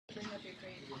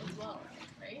well,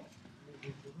 right?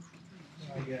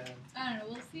 I guess. I don't know.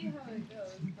 We'll see how it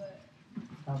goes, but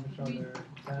How much other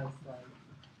tests like?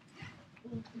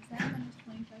 well, exam 1 is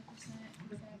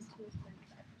 25%. Exam 2 is 35%.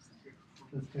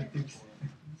 That's 50%.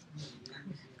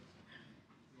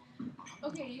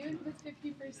 Okay, even if it's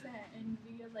 50% and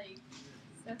we get like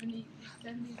 70s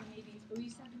and 80s, but we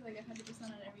just have to do like 100%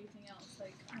 on everything else.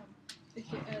 Like the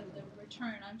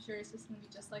return, I'm sure it's just gonna be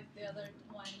just like the other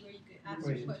one where you could ask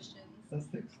your questions. That's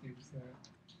 60%.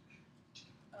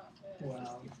 Oh,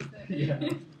 wow. 60%. Yeah.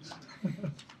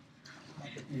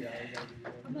 Yeah, I gotta do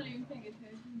that. I'm not even paying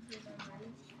attention to the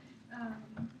numbers.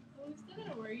 Well, we still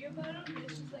gotta worry about them.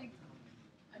 It's just like,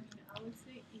 I mean, I would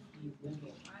say 80 would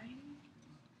be fine.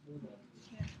 I mean, we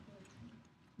can't really,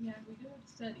 yeah, we do have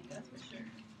to study, that's for sure.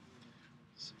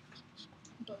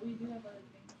 But we do have other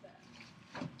things that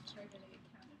are going to get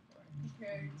counted for.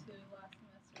 Compared to last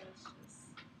semester, it's just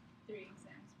 3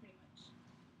 exams pretty much.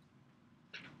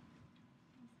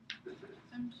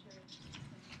 I'm sure it's just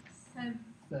the same.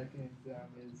 Second exam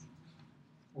is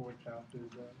 4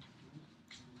 chapters.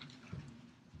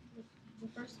 The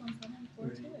first one's 1 and 4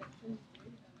 too.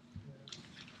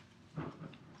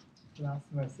 Yeah. Last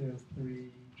semester was 3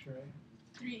 each, right?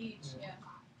 3 each, yeah.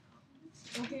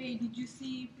 Okay, did you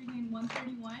see freaking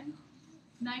 131?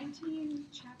 19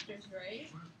 chapters, right?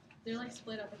 They're like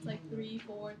split up. It's like 3,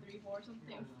 4, 3, 4,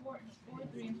 something. 4,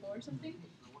 3, and 4 something.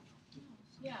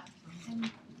 Yeah. And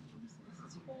this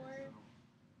is 4.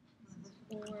 This is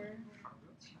 4. And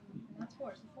that's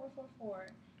 4. So 4, 4, 4.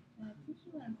 And I think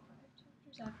you learn 5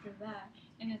 chapters after that.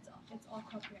 And it's all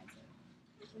comprehensive.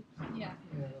 Yeah.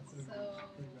 Yeah, that's so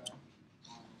pretty bad.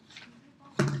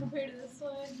 compared to this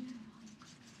one,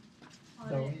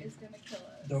 audit is gonna kill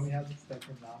us. Don't we have the stuff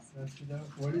from last semester though?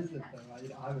 What is it though? I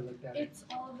haven't looked at it. It's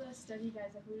all the study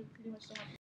guides that we pretty much don't have.